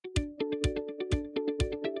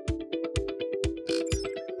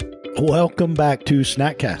Welcome back to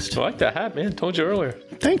Snackcast. I like that hat, man. Told you earlier.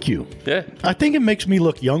 Thank you. Yeah. I think it makes me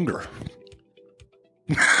look younger.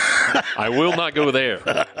 I will not go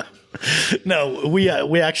there. No, we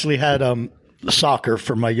actually had soccer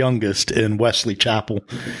for my youngest in Wesley Chapel,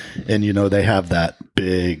 and they have that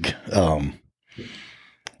big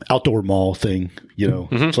outdoor mall thing.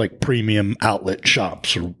 It's like premium outlet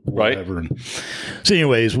shops or whatever. Right. And so,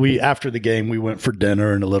 anyways, after the game we went for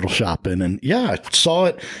dinner and a little shopping, and I saw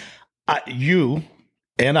it. You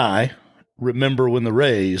and I remember when the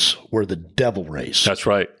Rays were the Devil Rays. That's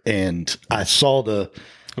right. And I saw the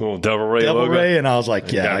little Devil Ray Devil logo. Ray, and I was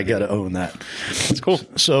like, I got to own that. That's cool.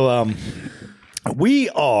 So we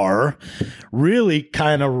are really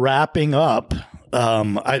kind of wrapping up.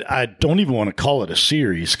 I don't even want to call it a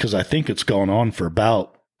series because I think it's gone on for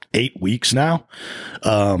about 8 weeks now,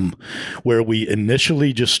 where we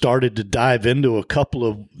initially just started to dive into a couple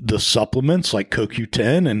of the supplements like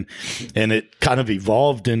CoQ10, and it kind of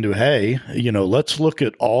evolved into, hey, let's look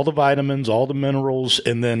at all the vitamins, all the minerals,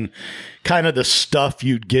 and then kind of the stuff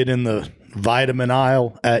you'd get in the vitamin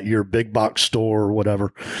aisle at your big box store or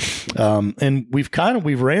whatever. And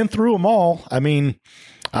we've ran through them all. I mean,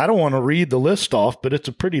 I don't want to read the list off, but it's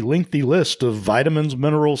a pretty lengthy list of vitamins,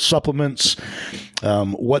 minerals, supplements,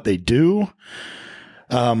 what they do.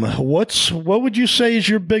 What would you say is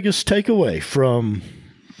your biggest takeaway from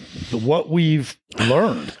what we've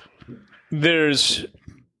learned? It's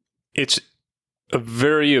a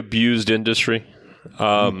very abused industry.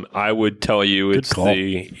 I would tell you it's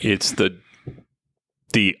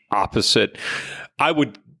the opposite. I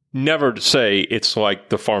would never say it's like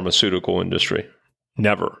the pharmaceutical industry.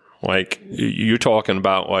 Never. Like, you're talking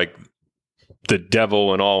about like the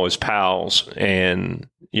devil and all his pals and,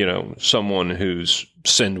 someone who's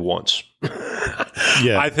sinned once.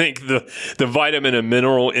 Yeah. I think the vitamin and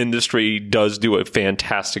mineral industry does do a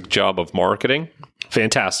fantastic job of marketing.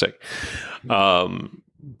 Fantastic.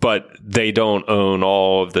 But they don't own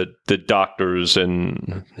all of the doctors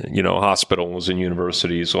and, hospitals and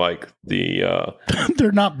universities like the...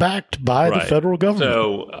 They're not backed by the federal government.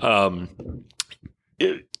 So,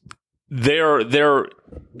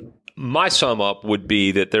 my sum up would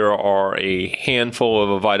be that there are a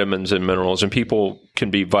handful of vitamins and minerals, and people can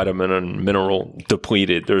be vitamin and mineral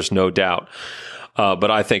depleted. There's no doubt. But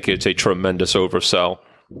I think it's a tremendous oversell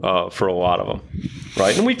for a lot of them.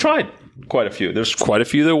 Right. And we tried quite a few. There's quite a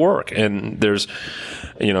few that work. And there's,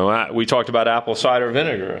 we talked about apple cider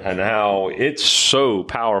vinegar and how it's so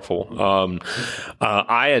powerful.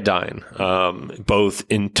 Iodine, both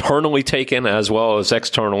internally taken as well as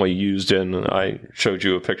externally used in, I showed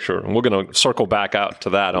you a picture. And we're going to circle back out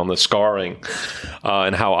to that on the scarring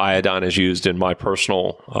and how iodine is used in my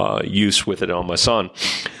personal use with it on my son.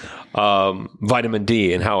 Vitamin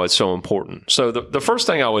D and how it's so important. So the first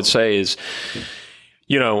thing I would say is,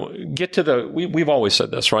 get to we've always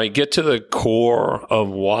said this, right? Get to the core of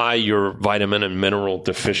why you're vitamin and mineral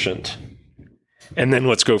deficient. And then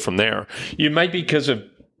let's go from there. You might be because of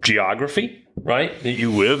geography, right?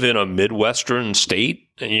 You live in a Midwestern state,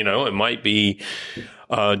 and, it might be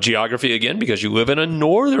geography again because you live in a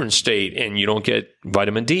northern state and you don't get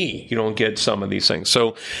vitamin D. You don't get some of these things.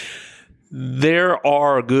 So there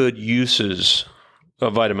are good uses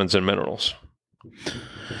of vitamins and minerals.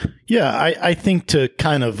 Yeah, I think to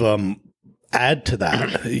kind of add to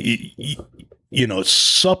that,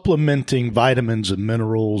 supplementing vitamins and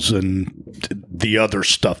minerals and the other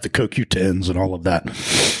stuff, the CoQ10s and all of that,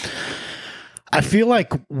 I feel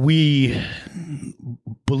like we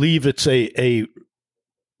believe it's a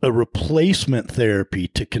replacement therapy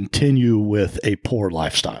to continue with a poor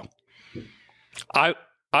lifestyle. I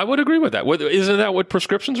would agree with that. Isn't that what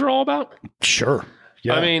prescriptions are all about? Sure.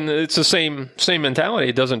 Yeah. I mean, it's the same mentality.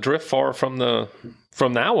 It doesn't drift far from that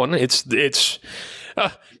one. It's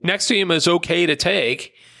Nexium is okay to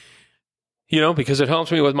take, because it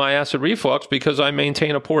helps me with my acid reflux because I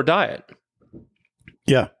maintain a poor diet.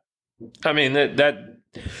 Yeah. I mean,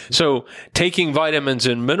 so taking vitamins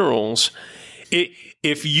and minerals,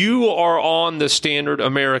 if you are on the standard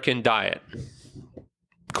American diet,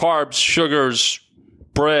 carbs, sugars,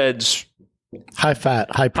 breads, high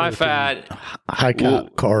fat, high protein, high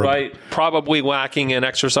carb, right? Probably lacking in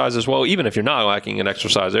exercise as well. Even if you're not lacking in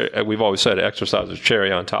exercise, we've always said exercise is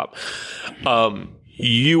cherry on top.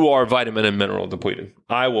 You are vitamin and mineral depleted.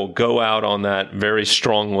 I will go out on that very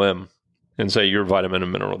strong limb and say you're vitamin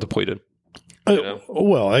and mineral depleted.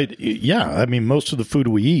 Well, I mean, most of the food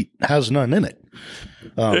we eat has none in it.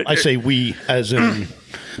 I say we, as in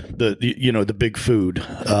the big food.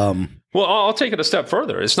 Well, I'll take it a step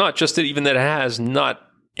further. It's not just that even that it has not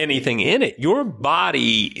anything in it. Your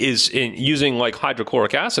body is using like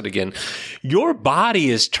hydrochloric acid again. Your body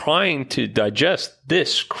is trying to digest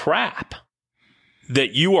this crap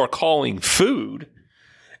that you are calling food.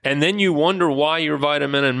 And then you wonder why you're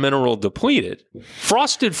vitamin and mineral depleted.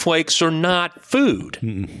 Frosted Flakes are not food.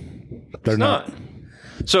 They're not.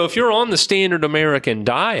 So if you're on the standard American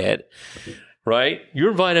diet, right,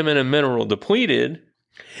 you're vitamin and mineral depleted,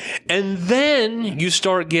 and then you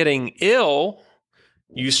start getting ill,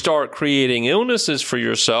 you start creating illnesses for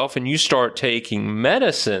yourself, and you start taking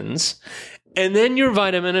medicines, and then you're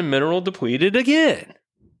vitamin and mineral depleted again.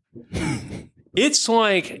 It's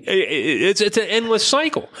like it's an endless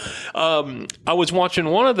cycle. I was watching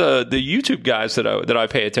one of the YouTube guys that I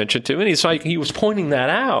pay attention to, and he was pointing that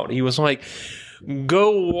out. He was like,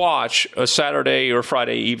 go watch a Saturday or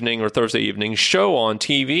Friday evening or Thursday evening show on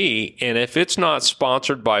TV, and if it's not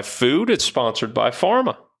sponsored by food, it's sponsored by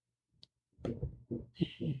pharma.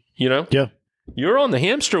 You know? Yeah. You're on the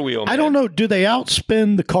hamster wheel, man. I don't know. Do they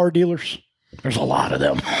outspend the car dealers? There's a lot of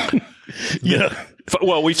them. Yeah.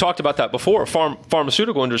 Well, we've talked about that before.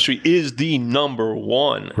 Pharmaceutical industry is the number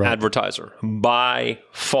one advertiser by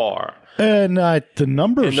far. And the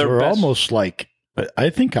numbers are almost like,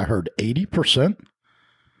 I think I heard 80%.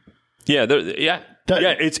 Yeah,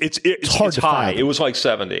 it's hard to high. It was like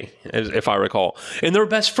 70, if I recall. And their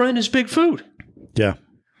best friend is Big Food. Yeah.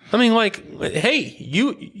 I mean, like, hey,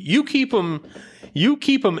 you keep them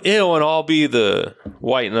ill, and I'll be the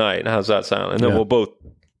white knight. How's that sound? And then we'll both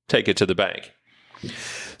take it to the bank.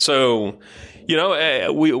 So, you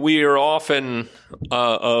know, we are often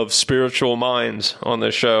of spiritual minds on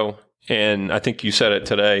this show, and I think you said it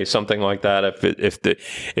today, something like that.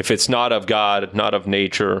 If it's not of God, not of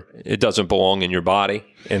nature, it doesn't belong in your body.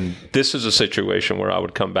 And this is a situation where I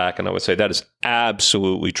would come back and I would say that is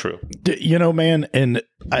absolutely true. You know, man, and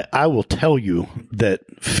I will tell you that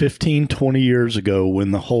 15, 20 years ago,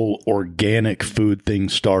 when the whole organic food thing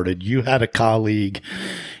started, you had a colleague,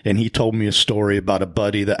 and he told me a story about a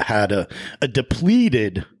buddy that had a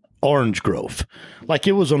depleted orange grove. Like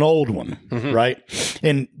it was an old one, right?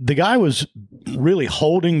 And the guy was really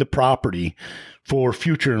holding the property for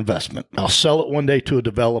future investment. I'll sell it one day to a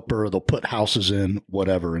developer, they'll put houses in,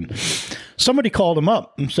 whatever. And somebody called him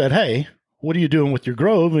up and said, hey, what are you doing with your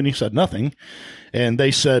grove? And he said, nothing. And they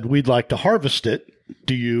said, we'd like to harvest it.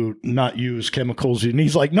 Do you not use chemicals? And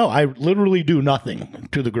he's like, no, I literally do nothing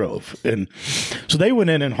to the grove. And so they went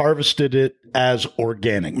in and harvested it as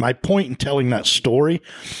organic. My point in telling that story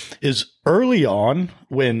is early on,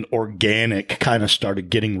 when organic kind of started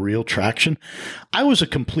getting real traction, I was a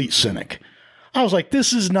complete cynic. I was like,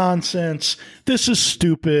 this is nonsense. This is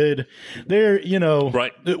stupid.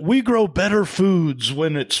 We grow better foods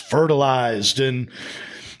when it's fertilized and,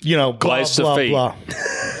 blah, blah, blah.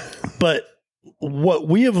 But what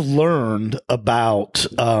we have learned about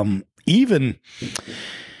even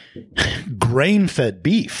grain-fed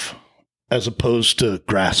beef as opposed to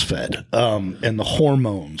grass-fed and the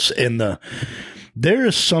hormones and there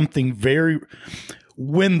is something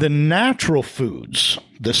when the natural foods,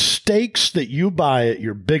 the steaks that you buy at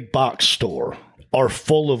your big box store are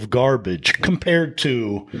full of garbage compared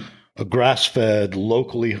to a grass-fed,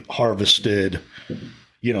 locally harvested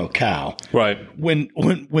cow. Right.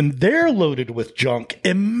 When they're loaded with junk,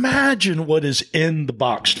 imagine what is in the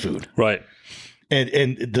boxed food. Right.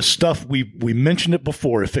 And the stuff, we mentioned it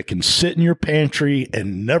before, if it can sit in your pantry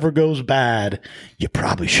and never goes bad, you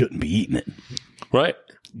probably shouldn't be eating it. Right.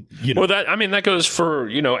 Well, that goes for,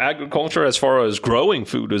 agriculture as far as growing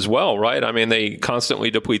food as well, right? I mean, they constantly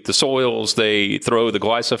deplete the soils. They throw the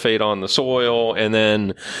glyphosate on the soil, and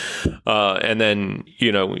then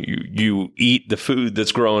you eat the food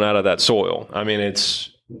that's grown out of that soil. I mean,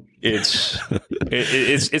 it's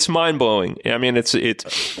mind blowing. I mean, it's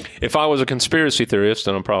if I was a conspiracy theorist,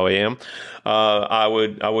 and I probably am, I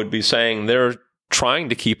would be saying they're trying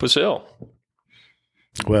to keep us ill.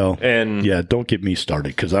 Well, and yeah, don't get me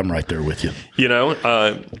started because I'm right there with you.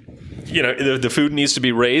 The food needs to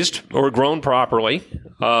be raised or grown properly,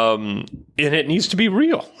 and it needs to be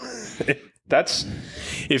real.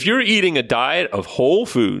 If you're eating a diet of whole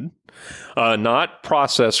food, not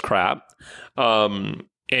processed crap,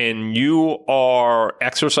 and you are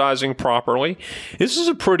exercising properly, this is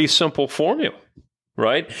a pretty simple formula.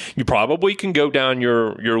 Right? You probably can go down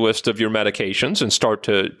your list of your medications and start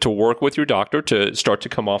to work with your doctor to start to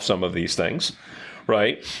come off some of these things,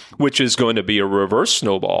 right? Which is going to be a reverse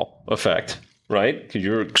snowball effect, right? Because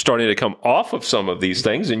you're starting to come off of some of these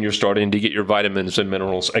things and you're starting to get your vitamins and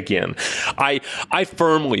minerals again. I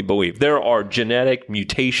firmly believe there are genetic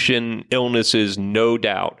mutation illnesses, no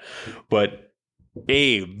doubt, but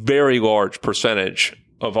a very large percentage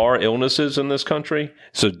of our illnesses in this country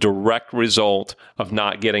is a direct result of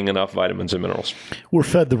not getting enough vitamins and minerals. We're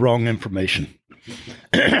fed the wrong information.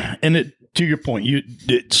 And to your point,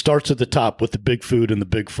 it starts at the top with the big food and the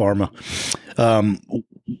big pharma.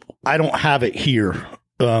 I don't have it here,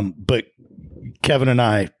 but Kevin and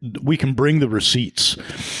I, we can bring the receipts.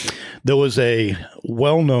 There was a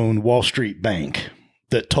well-known Wall Street bank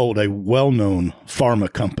that told a well-known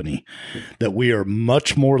pharma company that we are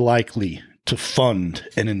much more likely to fund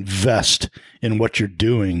and invest in what you're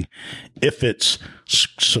doing if it's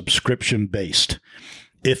subscription-based,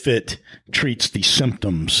 if it treats the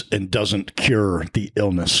symptoms and doesn't cure the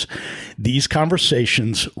illness. These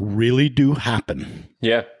conversations really do happen.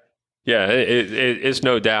 Yeah. Yeah, it's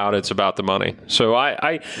no doubt it's about the money. So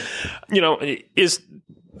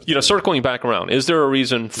circling back around, is there a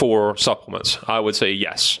reason for supplements? I would say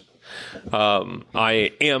yes. There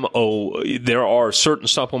are certain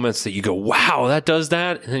supplements that you go, wow, that does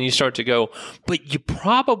that. And then you start to go, but you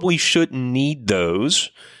probably shouldn't need those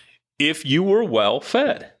if you were well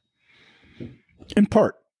fed. In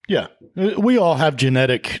part. Yeah. We all have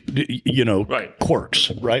genetic, right.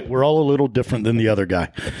 quirks, right? We're all a little different than the other guy.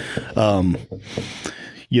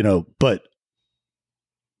 But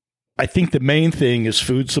I think the main thing is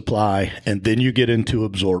food supply, and then you get into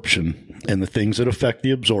absorption. And the things that affect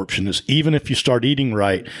the absorption is, even if you start eating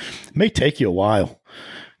right, it may take you a while.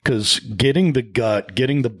 Because getting the gut,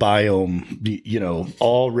 getting the biome,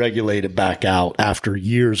 all regulated back out after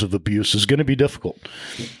years of abuse is going to be difficult.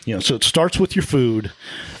 So it starts with your food.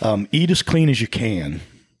 Eat as clean as you can,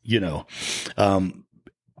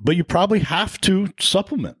 but you probably have to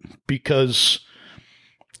supplement because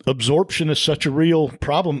absorption is such a real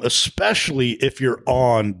problem, especially if you're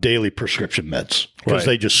on daily prescription meds, because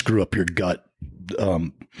they just screw up your gut,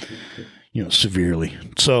 severely.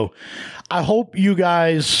 So I hope you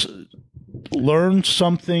guys learn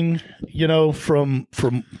something, from.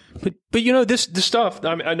 But this stuff.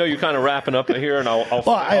 I mean, I know you're kind of wrapping up here, and I'll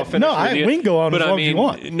finish. No, we can go on as long as you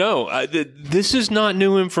want. No, this is not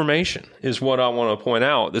new information, is what I want to point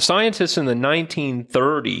out. The scientists in the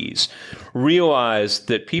 1930s realized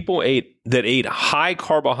that people that ate high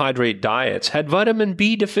carbohydrate diets had vitamin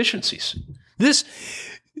B deficiencies.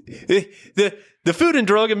 The Food and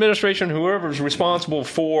Drug Administration, whoever's responsible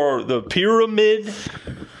for the pyramid.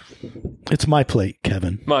 It's my plate,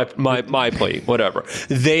 Kevin. My plate, whatever.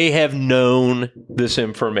 They have known this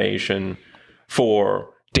information for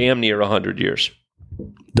damn near 100 years.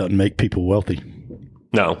 Doesn't make people wealthy.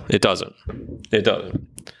 No, it doesn't. It doesn't.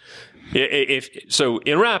 So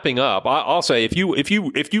in wrapping up, I'll say if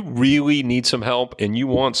you really need some help and you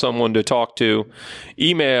want someone to talk to,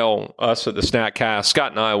 email us at the Snackcast.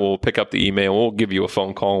 Scott and I will pick up the email. We'll give you a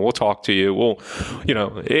phone call. We'll talk to you. We'll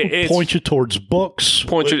point you towards books.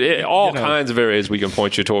 Kinds of areas we can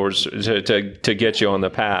point you towards to get you on the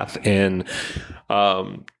path. And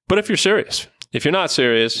but if you're serious, if you're not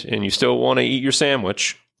serious and you still want to eat your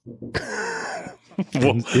sandwich.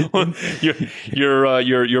 You're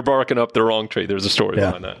barking up the wrong tree. There's a story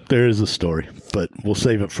behind that. There is a story, but we'll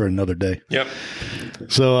save it for another day. Yep.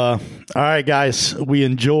 So, all right, guys, we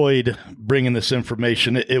enjoyed bringing this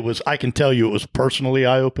information. I can tell you, it was personally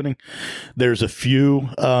eye-opening. There's a few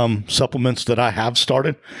supplements that I have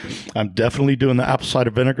started. I'm definitely doing the apple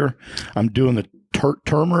cider vinegar. I'm doing the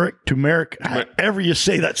turmeric, however you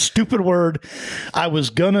say that stupid word. I was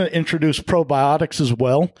going to introduce probiotics as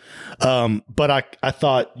well. But I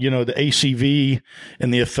thought, the ACV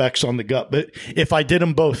and the effects on the gut. But if I did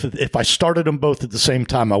them both, if I started them both at the same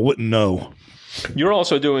time, I wouldn't know. You're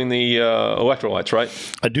also doing the electrolytes, right?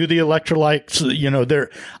 I do the electrolytes.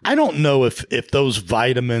 I don't know if those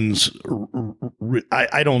vitamins,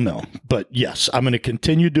 I don't know. But yes, I'm going to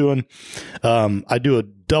continue doing, I do a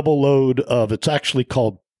double load of, it's actually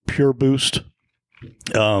called Pure Boost.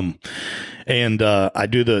 And I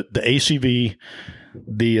do the ACV,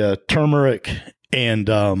 the turmeric, and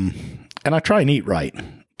I try and eat right.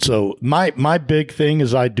 So my big thing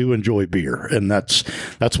is I do enjoy beer, and that's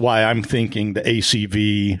why I'm thinking the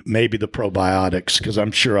ACV, maybe the probiotics, because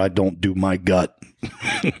I'm sure I don't do my gut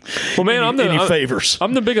well, man, any favors.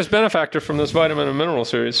 I'm the biggest benefactor from this vitamin and mineral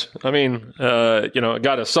series. I mean, I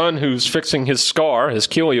got a son who's fixing his scar, his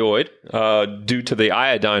keloid, due to the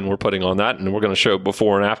iodine we're putting on that, and we're going to show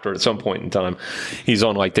before and after at some point in time. He's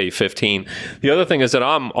on like day 15. The other thing is that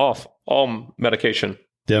I'm off all medication.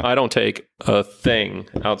 Yeah. I don't take a thing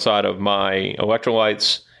outside of my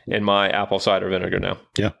electrolytes and my apple cider vinegar now.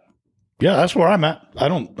 Yeah. Yeah, that's where I'm at.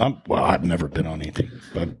 I've never been on anything,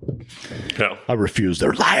 but no. I refuse.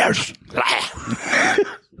 They're liars.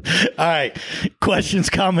 All right. Questions,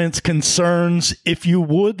 comments, concerns. If you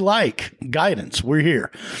would like guidance, we're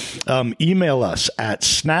here. Email us at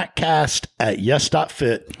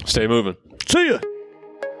snackcast@yes.fit. Stay moving. See ya.